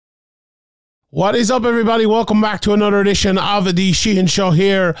What is up, everybody? Welcome back to another edition of the Sheehan Show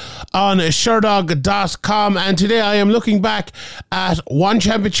here on Sherdog.com, and today I am looking back at One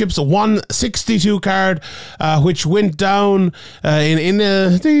Championship's 162 card, which went down in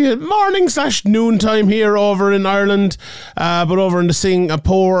the morning/noon time here over in Ireland, but over in the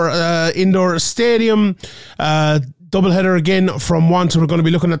Singapore Indoor Stadium. Doubleheader again from one, so we're going to be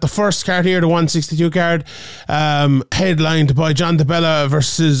looking at the first card here, the 162 card, headlined by John de Bella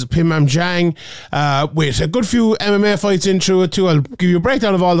versus Peimian Zhang, with a good few MMA fights in through it too. I'll give you a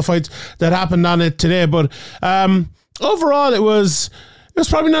breakdown of all the fights that happened on it today, but overall it was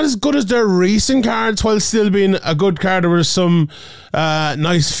probably not as good as their recent cards, while still being a good card. There were some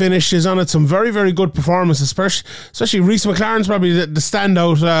nice finishes on it, some very, very good performances, especially Reece McLaren's probably the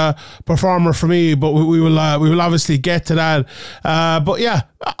standout performer for me, but we will obviously get to that. But yeah,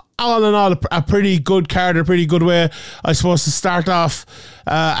 all in all, a pretty good card, a pretty good way, I suppose, to start off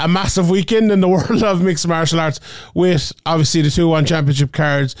a massive weekend in the world of mixed martial arts, with obviously the 2-1 championship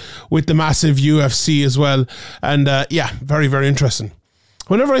cards, with the massive UFC as well. And yeah, very, very interesting.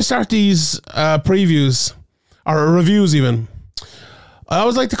 Whenever I start these previews, or reviews even, I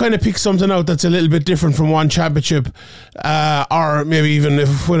always like to kind of pick something out that's a little bit different from One Championship, or maybe even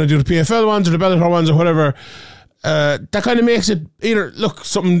when I do the PFL ones or the Bellator ones or whatever, that kind of makes it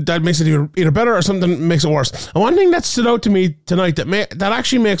something that makes it either better or something that makes it worse. And one thing that stood out to me tonight that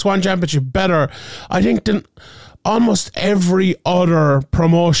actually makes One Championship better, I think, than almost every other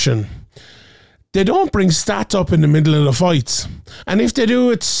promotion, they don't bring stats up in the middle of the fights. And if they do,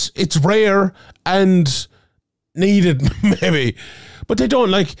 it's rare and needed, maybe. But they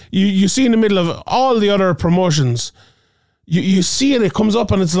don't. Like, you see in the middle of all the other promotions, you see it comes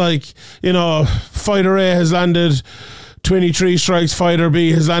up and it's like, you know, fighter A has landed 23 strikes, fighter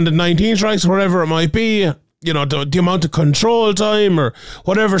B has landed 19 strikes, whatever it might be. You know, the amount of control time or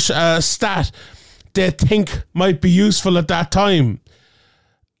whatever stat they think might be useful at that time.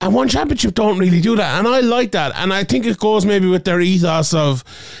 And One Championship don't really do that, and I like that. And I think it goes maybe with their ethos of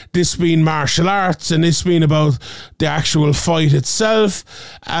this being martial arts and this being about the actual fight itself.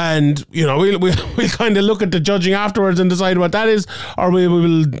 And, you know, we'll kind of look at the judging afterwards and decide what that is, or we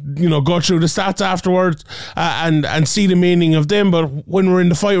will, you know, go through the stats afterwards and see the meaning of them. But when we're in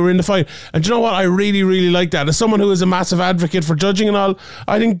the fight, we're in the fight. And you know what? I really, really like that. As someone who is a massive advocate for judging and all,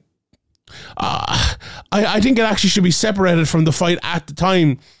 I think I think it actually should be separated from the fight at the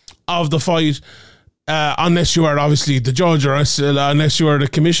time of the fight, unless you are obviously the judge, or unless you are the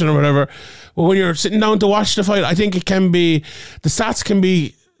commissioner or whatever. But when you're sitting down to watch the fight, I think the stats can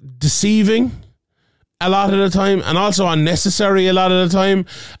be deceiving a lot of the time, and also unnecessary a lot of the time.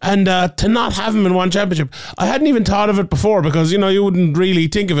 And to not have them in One Championship, I hadn't even thought of it before, because, you know, you wouldn't really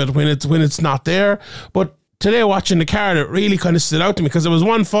think of it when it's not there. But today, watching the card, it really kind of stood out to me, because it was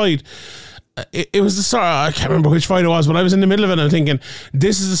one fight. It was the start, I can't remember which fight it was, but I was in the middle of it and I'm thinking,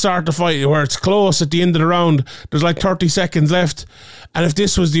 this is the start of the fight where it's close at the end of the round. There's like 30 seconds left. And if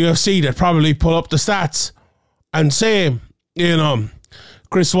this was the UFC, they'd probably pull up the stats and say, you know,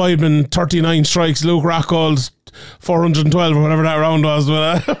 Chris Weidman, 39 strikes, Luke Rockhold, 412 or whatever that round was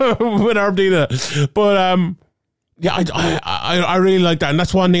with Artem. But yeah, I really like that. And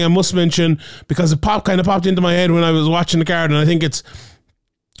that's one thing I must mention, because it kind of popped into my head when I was watching the card, and I think it's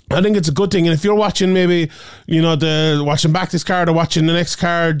a good thing. And if you're watching, maybe, you know, watching back this card or watching the next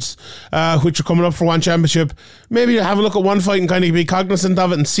cards, which are coming up for One Championship, maybe have a look at one fight and kind of be cognizant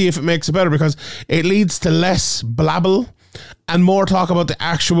of it and see if it makes it better, because it leads to less blabble and more talk about the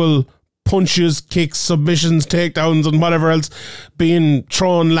actual punches, kicks, submissions, takedowns, and whatever else being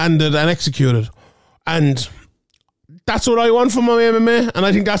thrown, landed, and executed. And that's what I want from my MMA, and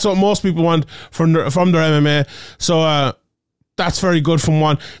I think that's what most people want from their MMA. So that's very good from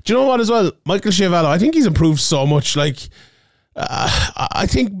one. Do you know what as well? Michael Schiavello, I think he's improved so much. Like, I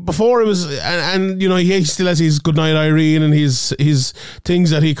think before it was, and you know, he still has his Goodnight Irene and his things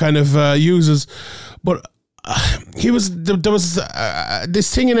that he kind of uses, but there was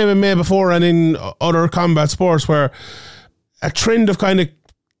this thing in MMA before and in other combat sports where a trend of kind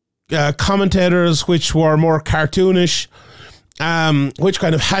of commentators which were more cartoonish, which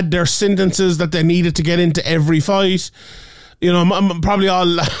kind of had their sentences that they needed to get into every fight. You know, probably a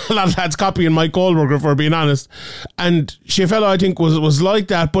lot of lads copying Mike Goldberg, if we're being honest. And Schiavello, I think, was like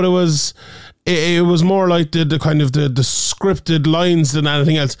that, but it was more like the kind of the scripted lines than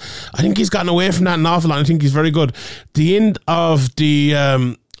anything else. I think he's gotten away from that an awful lot. I think he's very good. The end of the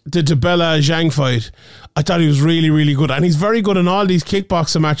Bella Zhang fight, I thought he was really, really good. And he's very good in all these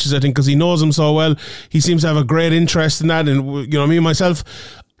kickboxing matches, I think, because he knows him so well. He seems to have a great interest in that. And, you know, me and myself,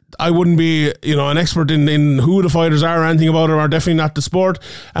 I wouldn't be, you know, an expert in who the fighters are or anything about it, or definitely not the sport.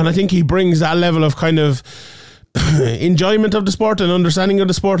 And I think he brings that level of kind of enjoyment of the sport and understanding of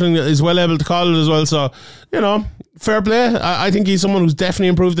the sport, and is well able to call it as well. So, you know, fair play. I think he's someone who's definitely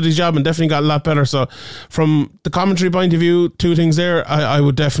improved at his job and definitely got a lot better. So from the commentary point of view, two things there. I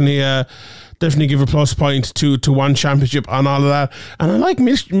would definitely give a plus point to one championship on all of that. And I like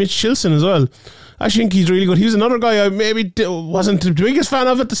Mitch Chilson as well. I think he's really good. He was another guy I maybe wasn't the biggest fan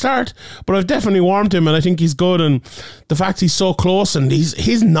of at the start, but I've definitely warmed him, and I think he's good. And the fact he's so close, and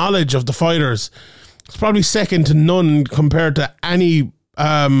his knowledge of the fighters, it's probably second to none compared to any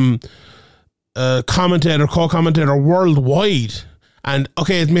co-commentator worldwide. And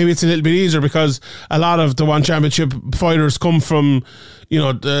okay, maybe it's a little bit easier because a lot of the one championship fighters come from, you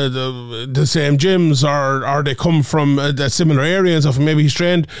know, the same gyms, or they come from a similar area and stuff. And maybe he's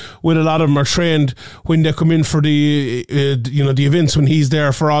trained with a lot of them, are trained when they come in for the you know, the events, when he's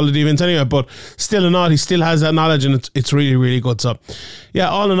there for all of the events anyway. But still and all, he still has that knowledge, and it's really, really good. So yeah,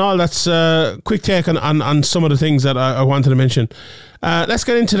 all in all, that's a quick take on some of the things that I wanted to mention. Let's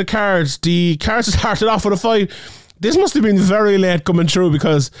get into the cards. The cards started off with a fight. This must have been very late coming through,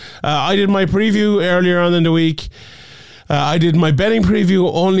 because I did my preview earlier on in the week. I did my betting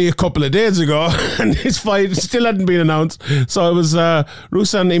preview only a couple of days ago, and this fight still hadn't been announced. So it was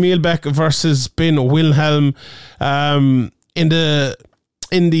Ruslan Emilbek versus Ben Wilhelm in the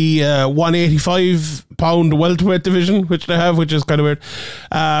 185 pound welterweight division, which they have, which is kind of weird.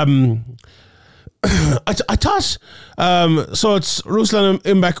 I thought so. It's Ruslan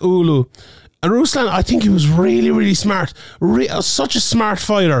Emilbek Uulu. And Ruslan, I think he was really, really smart. Such a smart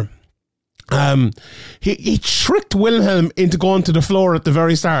fighter. He tricked Wilhelm into going to the floor at the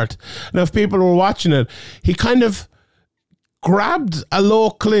very start. Now, if people were watching it, he kind of grabbed a low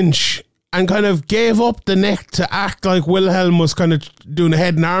clinch and kind of gave up the neck to act like Wilhelm was kind of doing a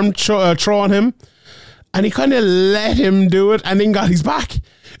head and arm throw on him. And he kind of let him do it and then got his back.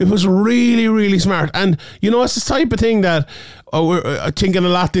 It was really, really smart. And, you know, it's the type of thing that we're thinking a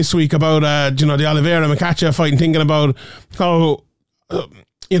lot this week about, you know, the Oliveira and Makachev fight, and thinking about how,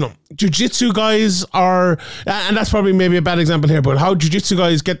 you know, jiu-jitsu guys are, and that's probably maybe a bad example here, but how jiu-jitsu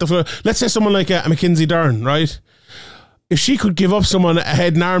guys get the floor. Let's say someone like Mackenzie Dern, right? If she could give up someone a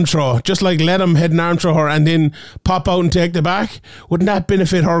head and arm throw, just like let him head and arm throw her and then pop out and take the back, wouldn't that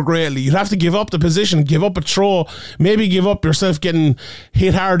benefit her greatly? You'd have to give up the position, give up a throw, maybe give up yourself getting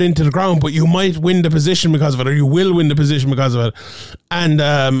hit hard into the ground, but you might win the position because of it, or you will win the position because of it. And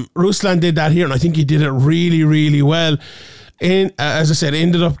Ruslan did that here, and I think he did it really, really well. And as I said,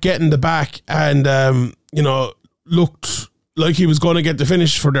 ended up getting the back, and you know, looked like he was going to get the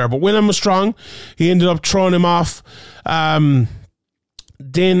finish for there, but Wilhelm was strong. He ended up throwing him off. Then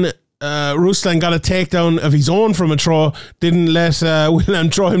Ruslan got a takedown of his own from a throw. Didn't let Wilhelm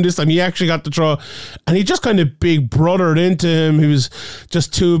throw him this time. He actually got the throw, and he just kind of big brothered into him. He was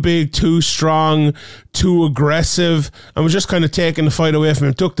just too big, too strong, too aggressive, and was just kind of taking the fight away from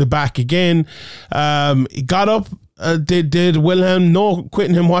him. Took the back again. He got up. Did Wilhelm, no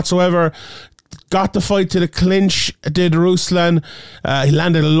quitting him whatsoever. Got the fight to the clinch, did Ruslan. He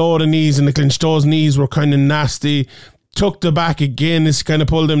landed a load of knees in the clinch. Those knees were kind of nasty. Took the back again, this kind of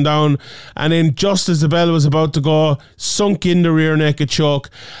pulled him down, and then just as the bell was about to go, sunk in the rear naked choke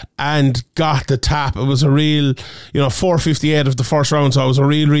and got the tap. It was a real, you know, 4:58 of the first round, so it was a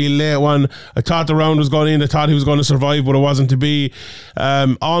real, real late one. I thought the round was going in, I thought he was going to survive, but it wasn't to be.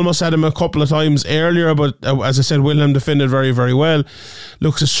 Almost had him a couple of times earlier, but as I said, Wilhelm defended very, very well.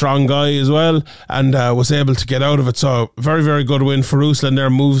 Looks a strong guy as well, and was able to get out of it. So very, very good win for Ruslan there.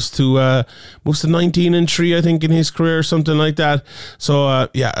 Moves to 19-3, I think, in his career, something like that. So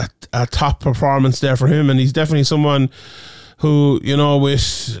yeah, a top performance there for him, and he's definitely someone who, you know,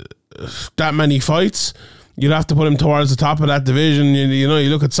 with that many fights, you'd have to put him towards the top of that division. You know, you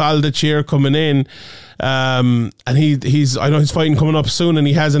look at Soldic here coming in, and he's I know he's fighting coming up soon, and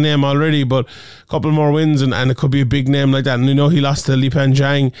he has a name already, but a couple more wins and it could be a big name like that. And you know, he lost to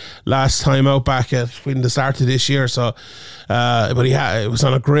Zhang last time out back at when the start of this year. So but it was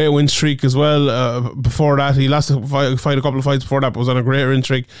on a great win streak as well. Before that, he lost a couple of fights before that, but was on a great win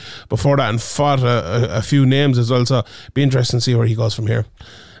streak before that, and fought a few names as well. So be interesting to see where he goes from here.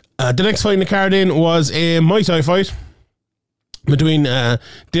 The next fight in the card in was a Muay Thai fight between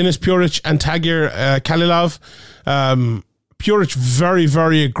Denis Puric and Tagir Kalilov. Puric very,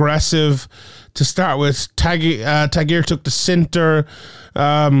 very aggressive to start with. Tagir took the center,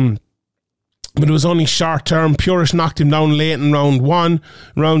 but but it was only short term. Puric knocked him down late in round 1.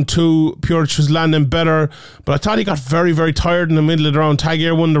 Round 2, Puric was landing better, but I thought he got very, very tired in the middle of the round.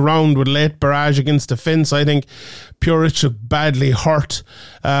 Tagir won the round with a late barrage against the fence. I think Puric looked badly hurt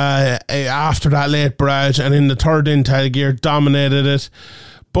after that late barrage, and in the third in, Tagir dominated it,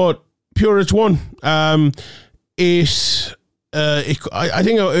 but Puric won. I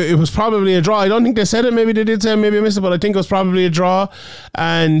think it was probably a draw. I don't think they said it. Maybe they did say it, maybe I missed it, but I think it was probably a draw.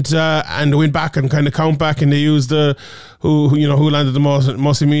 And they went back and kind of count back, and they used who landed the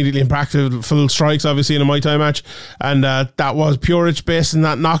most immediately impactful strikes, obviously, in a Muay Thai match, and that was Puric based on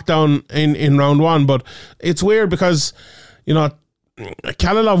that knockdown in round 1. But it's weird because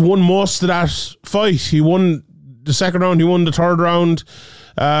Kalilov won most of that fight. He won the second round. He won the third round.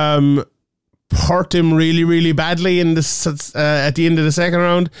 Hurt him really, really badly in this at the end of the second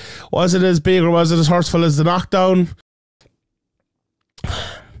round. Was it as big or was it as hurtful as the knockdown?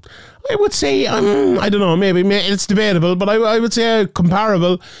 I would say I don't know. Maybe it's debatable, but I would say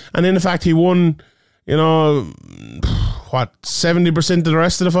comparable. And in fact, he won. 70% of the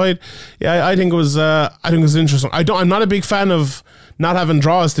rest of the fight. Yeah, I think it was interesting. I'm not a big fan of not having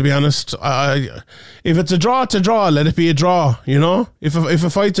draws, to be honest. If it's a draw, it's a draw. Let it be a draw. If a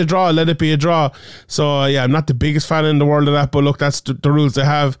fight's a draw, let it be a draw. So yeah, I'm not the biggest fan in the world of that, but look, that's the rules they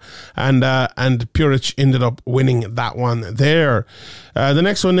have, and Puric ended up winning that one there. The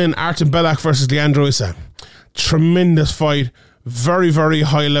next one then, Artem Belakh versus Leandro Issa. Tremendous fight. Very, very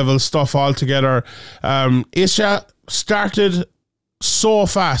high level stuff altogether. Issa started so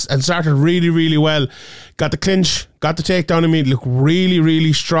fast and started really, really well. Got the clinch, got the takedown immediately, looked really,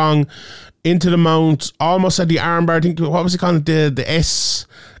 really strong into the mount, almost at the armbar. I think, what was it called? The S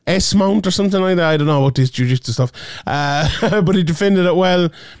mount or something like that. I don't know about this jiu-jitsu stuff. But he defended it well.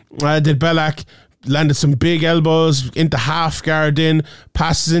 Did Belakh. Landed some big elbows into half guard in,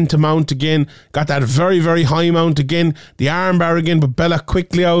 passes into mount again, got that very, very high mount again, the armbar again, but Belakh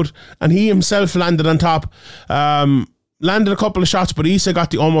quickly out, and he himself landed on top. Landed a couple of shots, but Issa got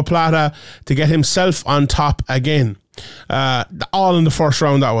the omoplata to get himself on top again. All in the first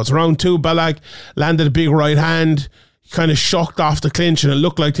round, that was. Round 2, Belakh landed a big right hand, kind of shocked off the clinch, and it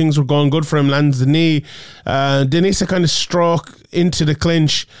looked like things were going good for him, lands the knee. Then Issa kind of struck into the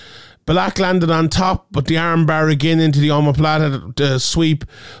clinch. Belakh landed on top, but the armbar again into the omoplata sweep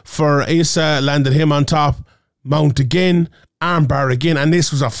for Issa, landed him on top. Mount again, armbar again, and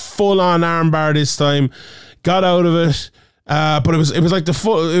this was a full-on armbar this time. Got out of it, but it was like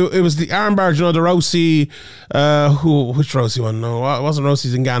it was the armbar, the Rousey, which Rousey one? No, it wasn't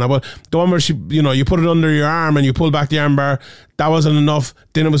Rousey's in Ghana, but the one where you put it under your arm and you pull back the armbar. That wasn't enough.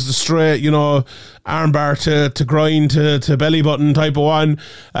 Then it was the straight, armbar to grind to belly button type of one.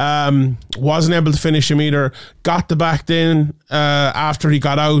 Wasn't able to finish him either. Got the back then after he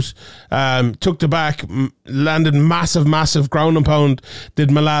got out. Took the back, landed massive ground and pound. Did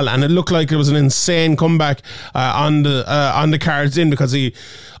Malal, and it looked like it was an insane comeback on the cards in, because I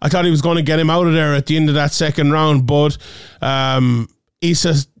thought he was going to get him out of there at the end of that second round, but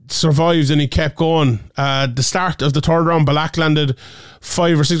Issa survived and he kept going. The start of the third round, Belakh landed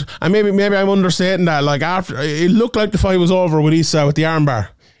 5 or 6, and maybe I'm understating that. Like, after, it looked like the fight was over with Issa with the armbar.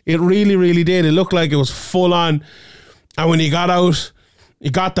 It really, really did. It looked like it was full on, and when he got out, he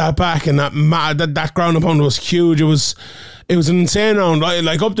got that back, and that ground and pound was huge. It was an insane round,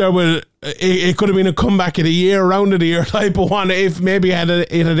 like up there with it could have been a comeback of the year, round of the year type of one if maybe it had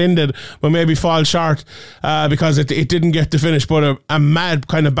ended, but maybe fall short because it didn't get to finish. But a mad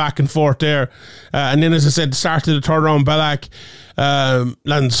kind of back and forth there, and then, as I said, the start of the third round, Belakh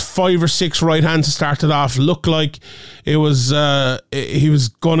lands 5 or 6 right hands to start it off. Looked like it was he was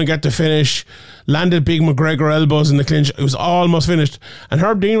going to get the finish. Landed big McGregor elbows in the clinch. It was almost finished, and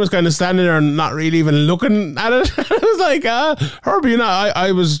Herb Dean was kind of standing there and not really even looking at it. I was like, Herbie,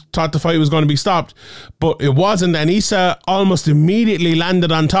 I was thought the fight was going to be stopped, but it wasn't. And Issa almost immediately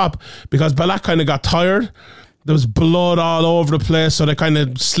landed on top because Belakh kind of got tired. There was blood all over the place, so they kind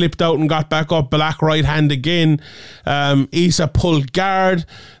of slipped out and got back up. Belakh right hand again. Issa pulled guard.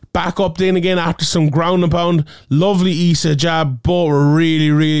 Back up then again after some ground and pound. Lovely Issa jab. Both were really,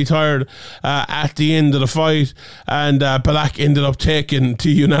 really tired at the end of the fight. And Belakh ended up taking to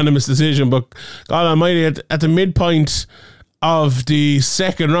unanimous decision. But God almighty, at the midpoint of the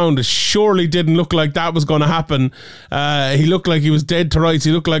second round, it surely didn't look like that was going to happen. He looked like he was dead to rights.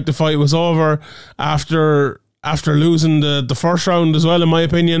 He looked like the fight was over after losing the first round as well, in my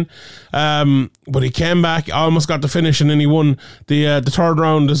opinion. But he came back, almost got the finish, and then he won the third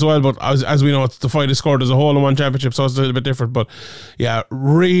round as well. But as we know, it's the fight is scored as a whole in one championship, so it's a little bit different. But yeah,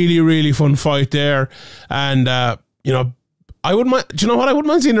 really, really fun fight there. And I wouldn't mind. Do you know what? I wouldn't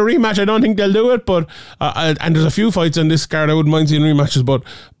mind seeing a rematch. I don't think they'll do it, but and there's a few fights on this card I wouldn't mind seeing rematches. But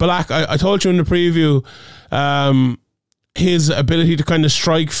Belakh, I told you in the preview, his ability to kind of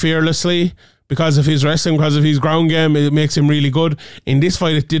strike fearlessly because of his wrestling, because of his ground game, it makes him really good. In this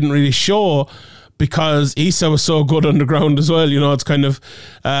fight, it didn't really show because Issa was so good on the ground as well. You know, it's kind of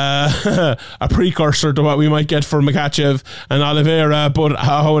a precursor to what we might get for Murtaaev and Oliveira. But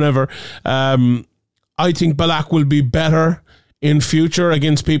however, I think Belakh will be better in future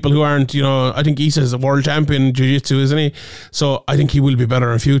against people who aren't, you know, I think Issa is a world champion in jiu-jitsu, isn't he? So I think he will be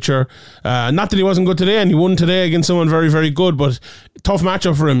better in future. Not that he wasn't good today, and he won today against someone very, very good, but tough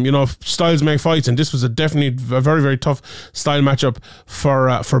matchup for him. You know, styles make fights, and this was definitely a very, very tough style matchup for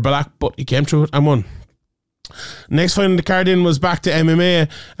Belakh, but he came through it and won. Next fight in the card in was back to MMA,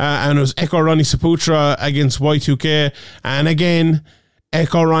 and it was Roni Saputra against Y2K, and again,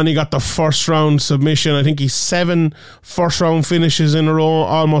 Roni got the first round submission. I think he's 7 first round finishes in a row,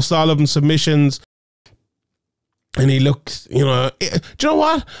 almost all of them submissions. And he looked, you know, do you know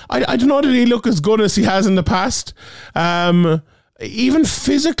what? I don't know that he looked as good as he has in the past. Even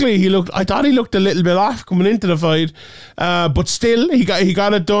physically, I thought he looked a little bit off coming into the fight, but still, he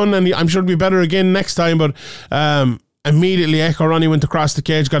got it done, and I'm sure it'll be better again next time. But immediately, Roni went across the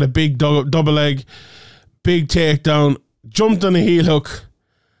cage, got a big double leg, big takedown, jumped on a heel hook,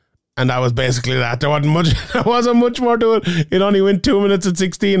 and that was basically that. There wasn't much more to it. It only went 2 minutes and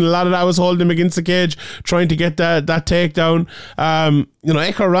 16. A lot of that was holding him against the cage, trying to get that takedown. You know,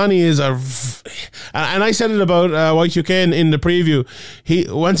 Roni is and I said it about Y2K in the preview.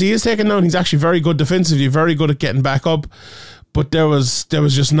 Once he is taken down, he's actually very good defensively, very good at getting back up. But there was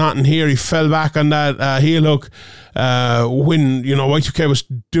just nothing here. He fell back on that heel hook when, you know, Y2K was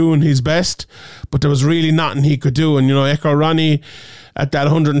doing his best, but there was really nothing he could do. And, you know, Roni at that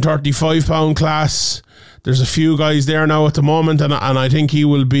 135 pound class, there's a few guys there now at the moment, and I think he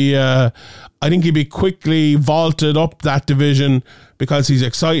will be I think he'll be quickly vaulted up that division because he's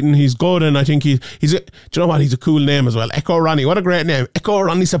exciting, he's good, and I think do you know what? He's a cool name as well. Roni, what a great name.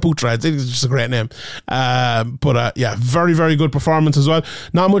 Roni Saputra, it's just a great name. But yeah, very, very good performance as well.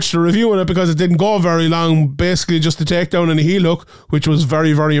 Not much to review on it because it didn't go very long, basically just a takedown and a heel hook, which was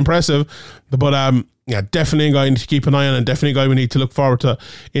very, very impressive. But yeah, definitely a guy to keep an eye on, and definitely a guy we need to look forward to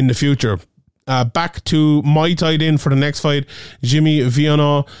in the future. Back to my tied in for the next fight, Jimmy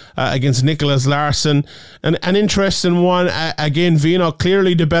Vienot against Niclas Larsen. An interesting one. Again, Vienot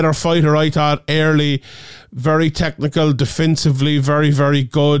clearly the better fighter, I thought, early. Very technical, defensively, very, very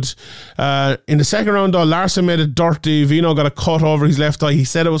good. In the second round, though, Larsen made it dirty. Vienot got a cut over his left eye. He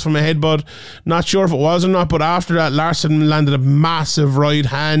said it was from a headbutt. Not sure if it was or not, but after that, Larsen landed a massive right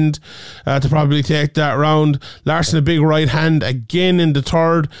hand to probably take that round. Larsen a big right hand again in the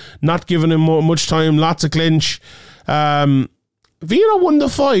third, not giving him much time, lots of clinch. Vienot won the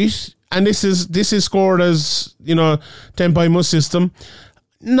fight, and this is scored as, you know, 10 by must system.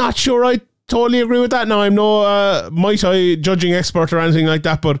 Not sure I totally agree with that. Now, I'm no Muay Thai judging expert or anything like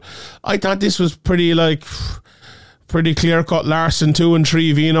that, but I thought this was pretty clear cut. Larsen 2 and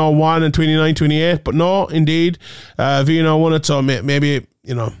 3, Vienot 1 and 29-28. But no, indeed, Vienot won it. So maybe,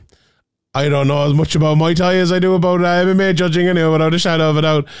 you know, I don't know as much about Muay Thai as I do about MMA judging anyway, without a shadow of a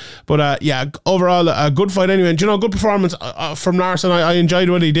doubt. But yeah, overall a good fight anyway. And, you know, good performance from Larsen. I enjoyed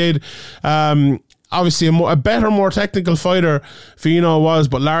what he did. Obviously, a better, more technical fighter Vienot was,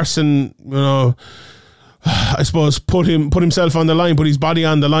 but Larsen, you know, I suppose put himself on the line, put his body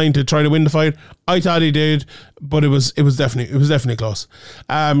on the line to try to win the fight. I thought he did, but it was definitely close.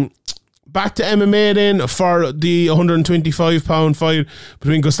 Back to MMA then for the 125 pound fight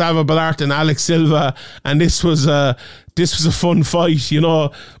between Gustavo Balart and Alex Silva, and this was a fun fight. You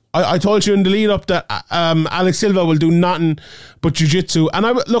know, I told you in the lead up that Alex Silva will do nothing but jiu-jitsu, and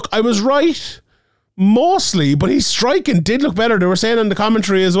I was right. Mostly, but his striking did look better. They were saying in the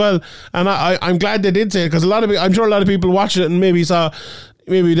commentary as well, and I'm glad they did say it, because I'm sure a lot of people watched it and maybe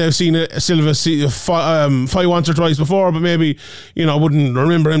they've seen Silva fight once or twice before, but maybe, you know, wouldn't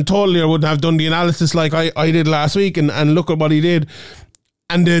remember him totally or wouldn't have done the analysis like I did last week, and look at what he did.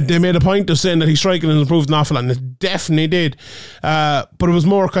 And they made a point of saying that his striking has improved an awful lot, and it definitely did. But it was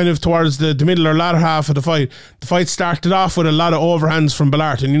more kind of towards the middle or latter half of the fight. The fight started off with a lot of overhands from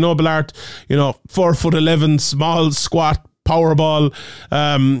Balart. And you know Balart, you know, 4'11", small, squat, powerball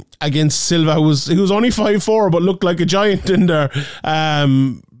against Silva, who was only 5'4", but looked like a giant in there.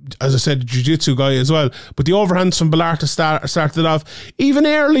 As I said, jiu-jitsu guy as well. But the overhands from Balart started off. Even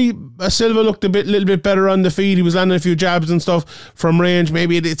early, Silva looked little bit better on the feet. He was landing a few jabs and stuff from range.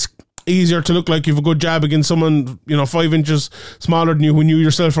 Maybe it's easier to look like you have a good jab against someone, 5 inches smaller than you, when you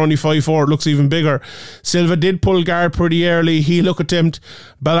yourself are only 5'4", it looks even bigger. Silva did pull guard pretty early. Heel hook attempt.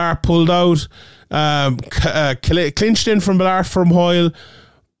 Balart pulled out. Clinched in from Balart for a while.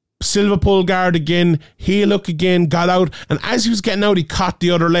 Silva pulled guard again, heel hook again, got out, and as he was getting out, he caught the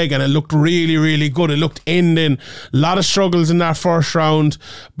other leg, and it looked really, really good. It looked ending. A lot of struggles in that first round.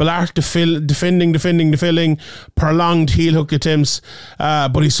 Balart defending, prolonged heel hook attempts,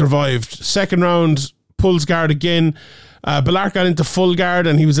 but he survived. Second round, pulls guard again. Balart got into full guard,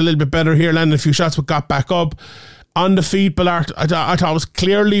 and he was a little bit better here, landed a few shots, but got back up. On the feet, Balart, I thought was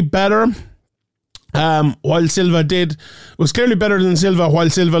clearly better. While Silva was clearly better than Silva, while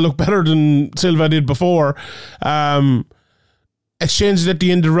Silva looked better than Silva did before. Exchanged at the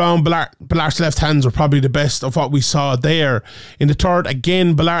end of the round. Balart's left hands were probably the best of what we saw there. In the third,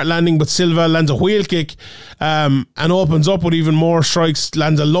 again, Balart landing, but Silva lands a wheel kick and opens up with even more strikes.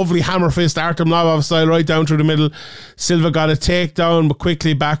 Lands a lovely hammer fist, Artem style, right down through the middle. Silva got a takedown, but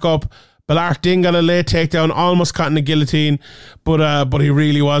quickly back up. Balart didn't got a late takedown, almost caught in the guillotine, but he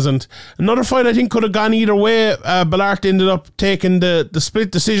really wasn't. Another fight I think could have gone either way. Balart ended up taking the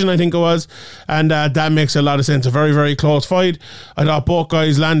split decision, I think it was, and that makes a lot of sense. A very, very close fight. I thought both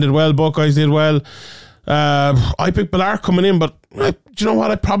guys landed well, both guys did well. I picked Balart coming in, but do you know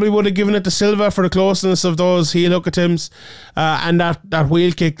what? I probably would have given it to Silva for the closeness of those heel hook attempts and that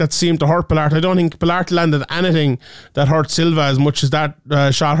wheel kick that seemed to hurt Balart. I don't think Balart landed anything that hurt Silva as much as that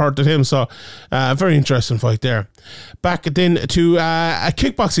shot hurted him. So, very interesting fight there. Back then to a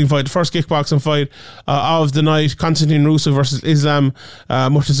kickboxing fight, the first kickboxing fight of the night. Constantin Rusu versus Islam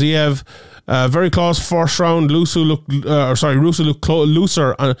Murtaaev. Very close first round. Rusu looked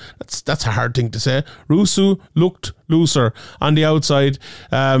looser. That's a hard thing to say. Rusu looked looser on the outside.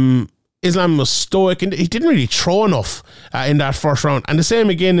 Islam was stoic, and he didn't really throw enough in that first round. And the same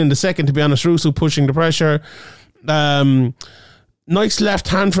again in the second, to be honest. Rusu pushing the pressure. Nice left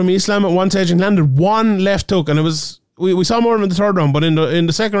hand from Islam at one stage, and landed one left hook, and it was. We saw more in the third round, but in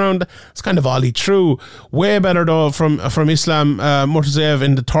the second round, it's kind of all he threw. Way better though from Islam Murtaaev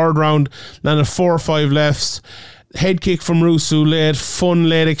in the third round. Landed 4 or 5 lefts. Head kick from Rusu,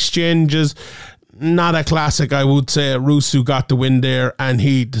 late exchanges. Not a classic, I would say. Rusu got the win there, and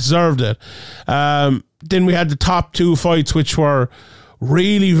he deserved it. Then we had the top 2 fights, which were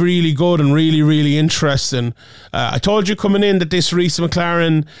really, really good and really, really interesting. I told you coming in that this Reece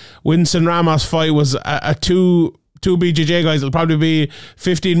McLaren Windson Ramos fight was a two BJJ guys. It'll probably be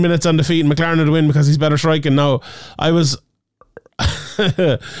 15 minutes on the feet and McLaren will win because he's better striking. Now, I was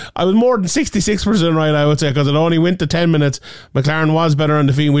more than 66% right, I would say, because it only went to 10 minutes. McLaren was better on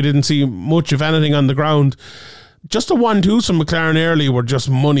the feet. We didn't see much, if anything, on the ground. Just the 1-2s from McLaren early were just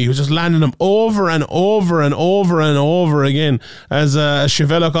money. He was just landing them over and over and over and over again. As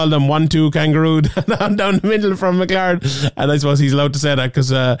Chevella called them, 1-2 kangaroo down the middle from McLaren. And I suppose he's allowed to say that because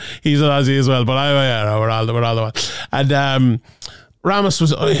he's an Aussie as well. But we're all the one. And Ramos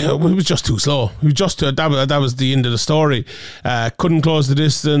was just too slow. He was just that was the end of the story. Couldn't close the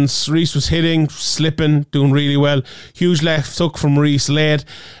distance. Reece was hitting, slipping, doing really well. Huge left hook from Reece late,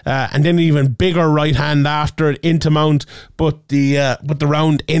 and then an even bigger right hand after it into mount. But the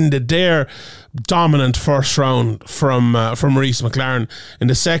round ended there. Dominant first round from Reece McLaren. In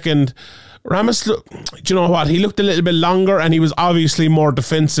the second, Ramos, do you know what? He looked a little bit longer, and he was obviously more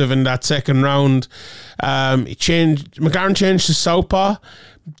defensive in that second round. McLaren changed to southpaw.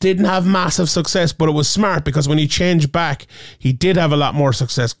 Didn't have massive success, but it was smart because when he changed back, he did have a lot more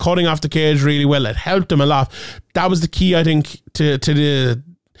success, cutting off the cage really well. It helped him a lot. That was the key, I think, to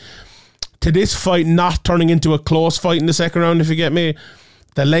this fight not turning into a close fight in the second round, if you get me.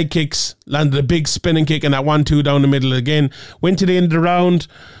 The leg kicks, landed a big spinning kick, and that 1-2 down the middle again. Went to the end of the round,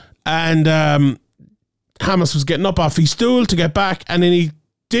 and Ramos was getting up off his stool to get back, and then he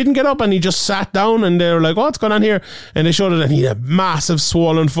didn't get up, and he just sat down, and they were like, what's going on here? And they showed it, and he had a massive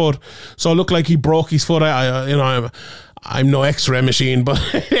swollen foot, so it looked like he broke his foot. I'm no x-ray machine, but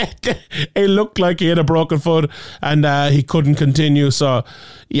it looked like he had a broken foot, and he couldn't continue. So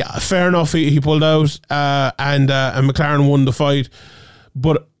yeah, fair enough, he pulled out, and McLaren won the fight.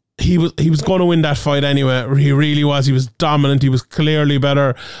 But he was going to win that fight anyway. He really was. He was dominant. He was clearly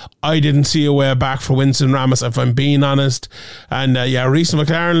better. I didn't see a way back for Winston Ramos, if I'm being honest. And Reece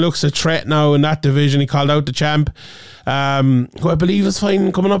McLaren looks a threat now in that division. He called out the champ, who I believe is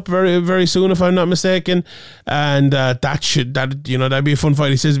fighting coming up very, very soon, if I'm not mistaken. And that'd be a fun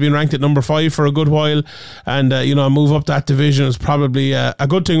fight. He says he's been ranked at number 5 for a good while, and move up that division is probably a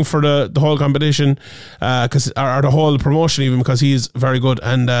good thing for the whole competition, or the whole promotion even, because he's very good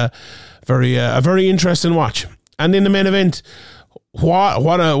and a very interesting watch. And in the main event,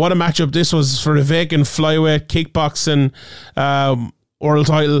 what a matchup this was for the vacant flyweight kickboxing world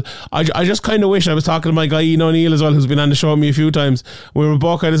title. I just kind of wish, I was talking to my guy Ian O'Neill as well, who's been on the show with me a few times. We were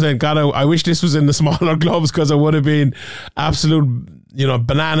both kind of saying, God, I wish this was in the smaller gloves, because it would have been absolute, you know,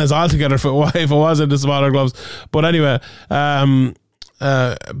 bananas altogether if it was in the smaller gloves. But anyway, Peimian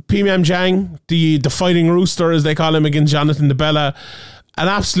Zhang, the fighting rooster as they call him, against Jonathon the Belakh, an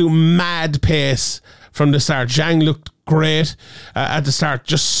absolute mad pace from the start. Zhang looked great at the start,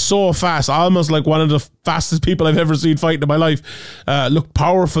 just so fast, almost like one of the fastest people I've ever seen fighting in my life. Looked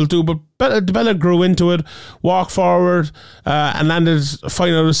powerful too, but Belakh grew into it, walked forward and landed,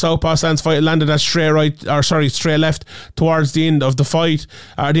 fighting out of southpaw stance fight, landed that straight left towards the end of the fight,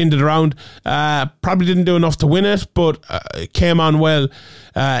 or the end of the round. Probably didn't do enough to win it, but it came on well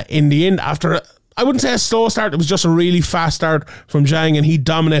in the end. After, I wouldn't say a slow start, it was just a really fast start from Zhang, and he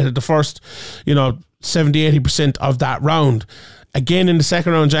dominated the first, 70-80% of that round. Again, in the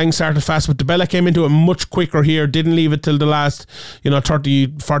second round, Zhang started fast, but the Belakh came into it much quicker here, didn't leave it till the last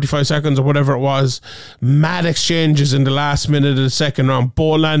 30-45 seconds or whatever it was. Mad exchanges in the last minute of the second round,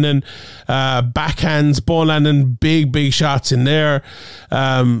 ball landing backhands, ball landing big shots in there.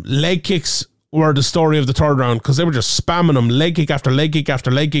 Leg kicks were the story of the third round, because they were just spamming them, leg kick after leg kick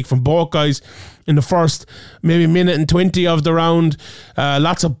after leg kick from both guys in the first maybe minute and 20 of the round.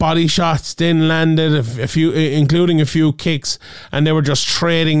 Lots of body shots then landed, a few, including a few kicks, and they were just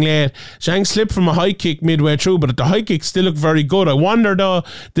trading late. Zhang slipped from a high kick midway through, but the high kick still looked very good. I wonder though,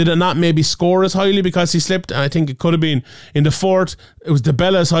 did it not maybe score as highly because he slipped? And I think it could have been. In the fourth, it was the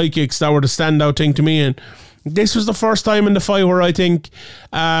Bella's high kicks that were the standout thing to me, and this was the first time in the fight where I think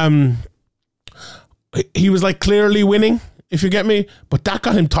he was like clearly winning, if you get me, but that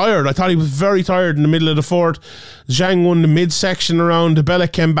got him tired. I thought he was very tired in the middle of the fourth. Zhang won the midsection round, the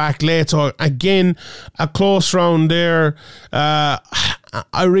Belakh came back late, so again a close round there.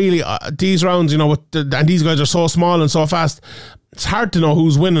 I really these rounds, and these guys are so small and so fast, it's hard to know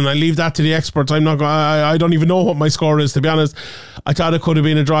who's winning. I leave that to the experts. I don't even know what my score is, to be honest. I thought it could have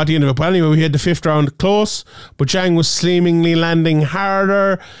been a draw at the end of it, but anyway, we had the fifth round close, but Zhang was seemingly landing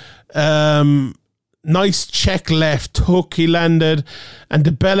harder. Nice check left hook he landed, and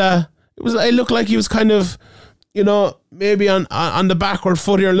the Belakh, it looked like he was kind of, maybe on the backward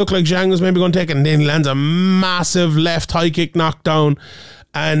foot here. It looked like Zhang was maybe going to take it, and then he lands a massive left high kick knockdown,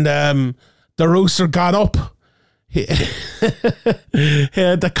 and the rooster got up. He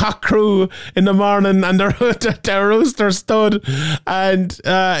had the cock crew in the morning, and the rooster stood, and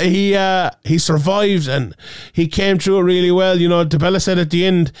he survived, and he came through it really well. The Belakh said at the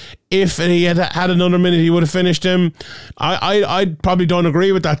end, if he had another minute, he would have finished him. I probably don't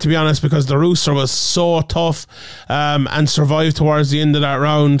agree with that, to be honest, because the rooster was so tough and survived towards the end of that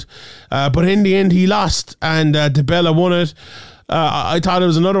round. But in the end, he lost, and the Belakh won it. I thought it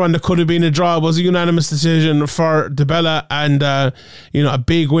was another one that could have been a draw. It was a unanimous decision for the Belakh, and a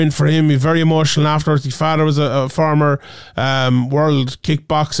big win for him. He was very emotional afterwards. His father was a former world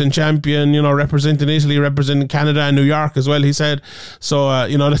kickboxing champion, representing Italy, representing Canada and New York as well, he said. So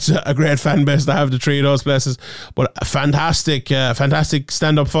that's a great fan base to have, the three of those places. But a fantastic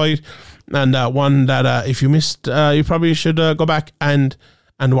stand-up fight, and one that if you missed, you probably should go back and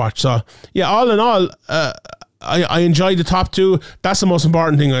watch. So yeah, all in all, I enjoyed the top two. That's the most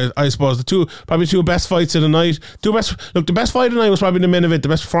important thing, I suppose. Probably two best fights of the night. The best fight of the night was probably the main event. The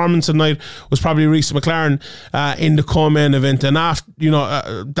best performance of the night was probably Reece McLaren in the co-main event. And after,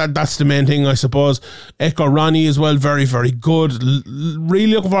 that's the main thing, I suppose. Echo Roni as well, very, very good. Really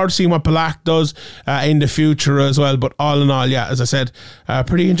looking forward to seeing what Belakh does in the future as well. But all in all, yeah, as I said,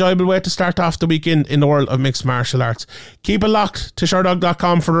 pretty enjoyable way to start off the weekend in the world of mixed martial arts. Keep it locked to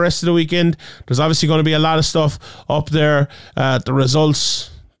sherdog.com for the rest of the weekend. There's obviously going to be a lot of stuff up there, the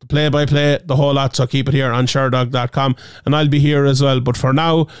results, the play-by-play, the whole lot, so keep it here on sherdog.com, and I'll be here as well. But for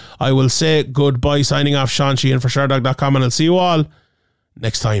now, I will say goodbye, signing off, Sean Sheehan for sherdog.com, and I'll see you all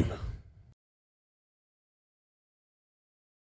next time.